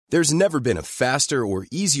There's never been a faster or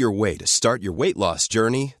easier way to start your weight loss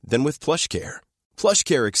journey than with PlushCare.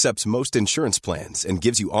 PlushCare accepts most insurance plans and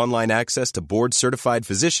gives you online access to board-certified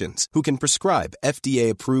physicians who can prescribe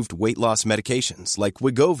FDA-approved weight loss medications like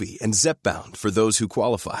Wegovy and Zepbound for those who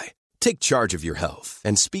qualify. Take charge of your health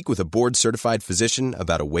and speak with a board-certified physician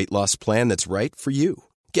about a weight loss plan that's right for you.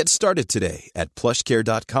 Get started today at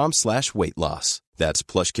plushcare.com/weight loss. That's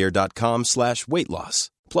plushcare.com/weight loss.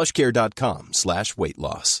 plushcare.com/weight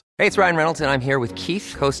loss. Hey, it's Ryan Reynolds, and I'm here with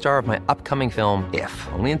Keith, co-star of my upcoming film, If,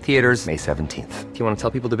 only in theaters May 17th. Do you want to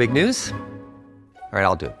tell people the big news? All right,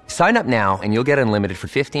 I'll do it. Sign up now and you'll get unlimited for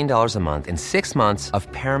 $15 a month and 6 months of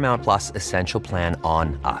Paramount Plus Essential Plan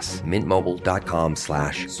on us.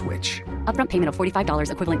 MintMobile.com/switch. Upfront payment of $45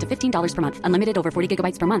 equivalent to $15 per month. Unlimited over 40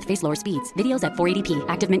 gigabytes per month. Face lower speeds. Videos at 480p.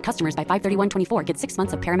 Active Mint customers by 531.24 get 6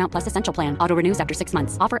 months of Paramount Plus Essential Plan. Auto renews after 6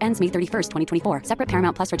 months. Offer ends May 31st, 2024. Separate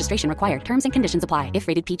Paramount Plus registration required. Terms and conditions apply if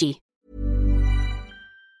rated PG.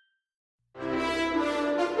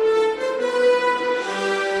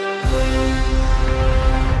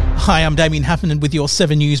 Hi, I'm Damien Haffernan with your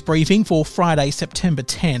 7 News briefing for Friday, September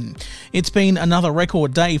 10. It's been another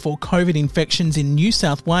record day for COVID infections in New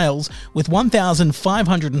South Wales, with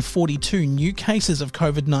 1,542 new cases of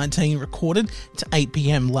COVID-19 recorded to 8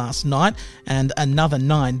 p.m. last night and another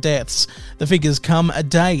 9 deaths. The figures come a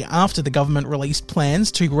day after the government released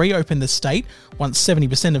plans to reopen the state once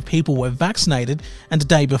 70% of people were vaccinated, and a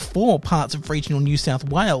day before parts of regional New South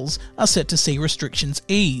Wales are set to see restrictions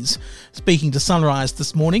ease. Speaking to Sunrise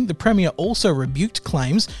this morning, the Premier also rebuked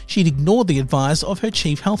claims she'd ignored the advice of her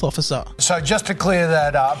Chief Health Officer. So just to clear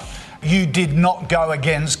that up, you did not go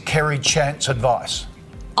against Kerry Chant's advice?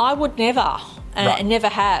 I would never, and never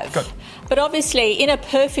have. Good. But obviously, in a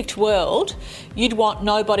perfect world, you'd want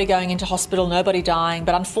nobody going into hospital, nobody dying.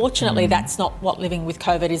 But unfortunately, that's not what living with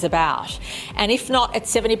COVID is about. And if not at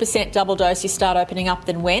 70% double dose, you start opening up,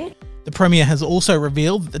 then when? The Premier has also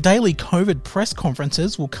revealed that the daily COVID press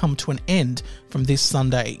conferences will come to an end from this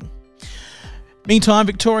Sunday. Meantime,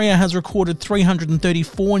 Victoria has recorded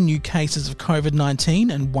 334 new cases of COVID-19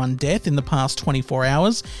 and 1 death in the past 24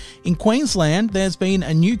 hours. In Queensland, there's been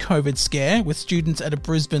a new COVID scare, with students at a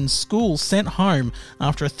Brisbane school sent home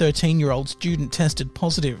after a 13-year-old student tested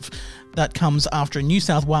positive. That comes after a New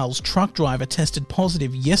South Wales truck driver tested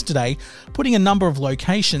positive yesterday, putting a number of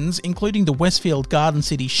locations, including the Westfield Garden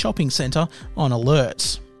City shopping centre, on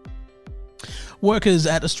alert. Workers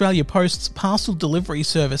at Australia Post's parcel delivery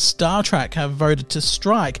service StarTrack have voted to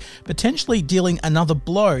strike, potentially dealing another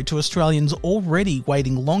blow to Australians already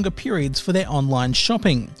waiting longer periods for their online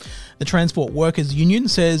shopping. The Transport Workers Union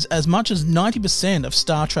says as much as 90% of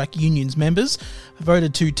StarTrack Union's members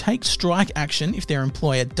voted to take strike action if their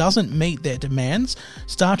employer doesn't meet their demands.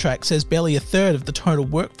 StarTrack says barely a third of the total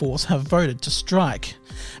workforce have voted to strike.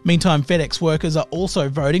 Meantime, FedEx workers are also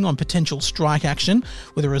voting on potential strike action,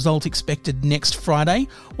 with a result expected next Friday,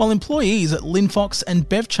 while employees at Linfox and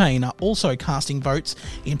Bevchain are also casting votes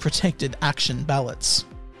in protected action ballots.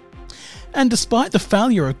 And despite the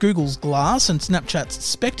failure of Google's Glass and Snapchat's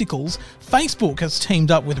Spectacles, Facebook has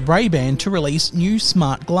teamed up with Ray-Ban to release new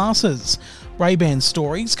smart glasses. Ray-Ban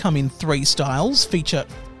Stories come in 3 styles, feature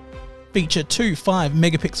 2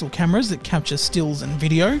 5-megapixel cameras that capture stills and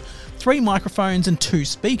video, 3 microphones and 2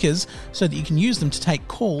 speakers so that you can use them to take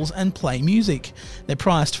calls and play music. They're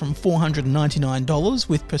priced from $499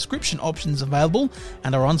 with prescription options available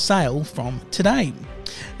and are on sale from today.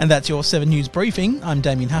 And that's your 7 News briefing. I'm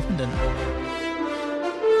Damien Haffernan.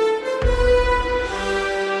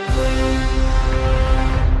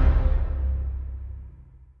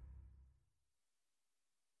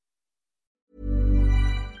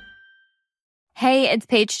 Hey, it's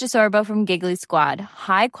Paige DeSorbo from Giggly Squad.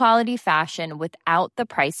 High quality fashion without the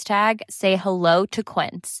price tag. Say hello to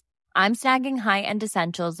Quince. I'm snagging high-end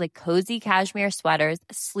essentials like cozy cashmere sweaters,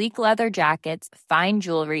 sleek leather jackets, fine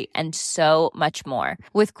jewelry, and so much more.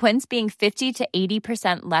 With Quince being 50 to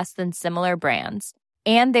 80% less than similar brands.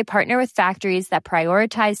 And they partner with factories that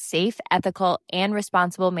prioritize safe, ethical, and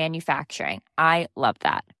responsible manufacturing. I love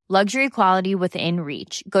that. Luxury quality within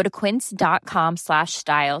reach. Go to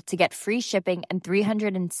quince.com/style to get free shipping and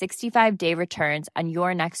 365-day returns on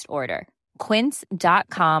your next order.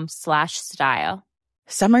 Quince.com/style.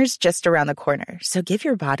 Summer's just around the corner, so give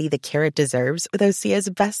your body the care it deserves with Osea's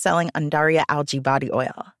best-selling Undaria Algae Body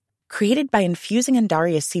Oil. Created by infusing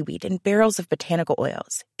Undaria seaweed in barrels of botanical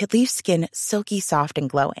oils, it leaves skin silky soft and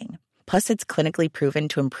glowing. Plus, it's clinically proven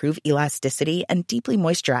to improve elasticity and deeply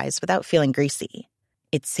moisturize without feeling greasy.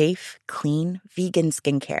 It's safe, clean, vegan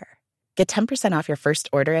skincare. Get 10% off your first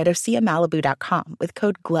order at OseaMalibu.com with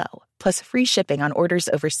code GLOW, plus free shipping on orders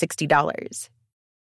over $60.